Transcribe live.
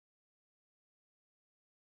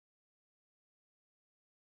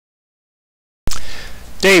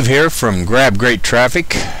Dave here from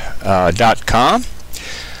GrabGreatTraffic.com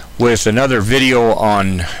with another video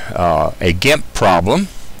on a GIMP problem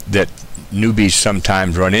that newbies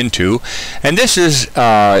sometimes run into. And this is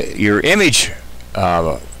your image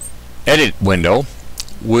edit window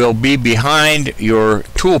will be behind your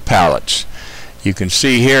tool palettes. You can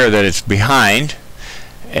see here that it's behind,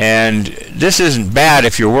 and this isn't bad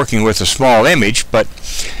if you're working with a small image, but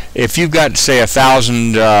if you've got, say,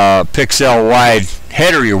 1,000 pixel wide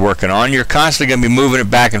header you're working on, you're constantly going to be moving it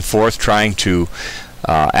back and forth trying to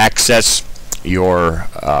access your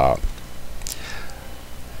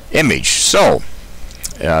image. So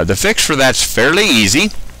the fix for that's fairly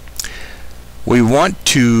easy. We want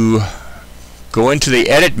to go into the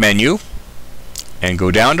edit menu and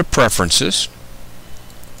go down to preferences,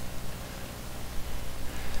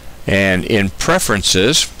 and in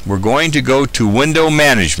preferences we're going to go to window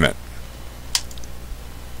management.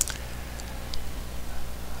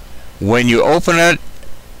 When you open it,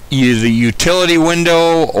 the utility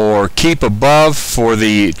window or keep above for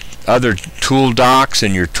the other tool docks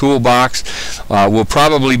in your toolbox will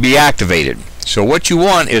probably be activated. So what you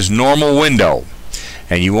want is normal window,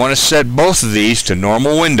 and you want to set both of these to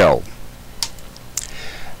normal window.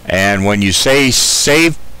 And when you say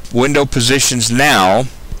save window positions now,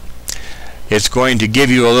 it's going to give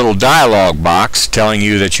you a little dialog box telling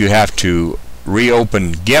you that you have to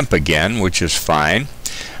reopen GIMP again, which is fine.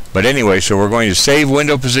 But anyway, so we're going to save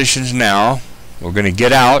window positions now. We're going to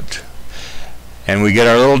get out, and we get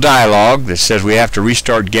our little dialog that says we have to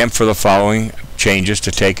restart GIMP for the following changes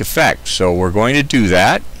to take effect. So we're going to do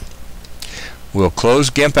that. We'll close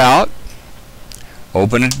GIMP out,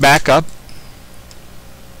 open it back up,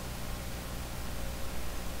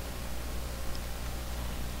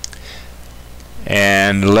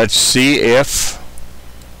 and let's see if,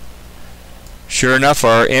 sure enough,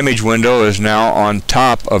 our image window is now on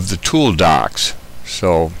top of the tool docks.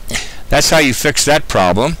 So that's how you fix that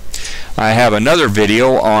problem. I have another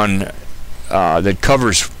video on that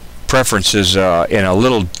covers preferences in a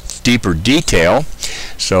little deeper detail,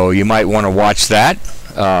 so you might want to watch that.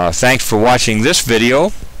 Thanks for watching this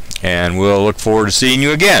video, and we'll look forward to seeing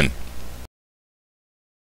you again.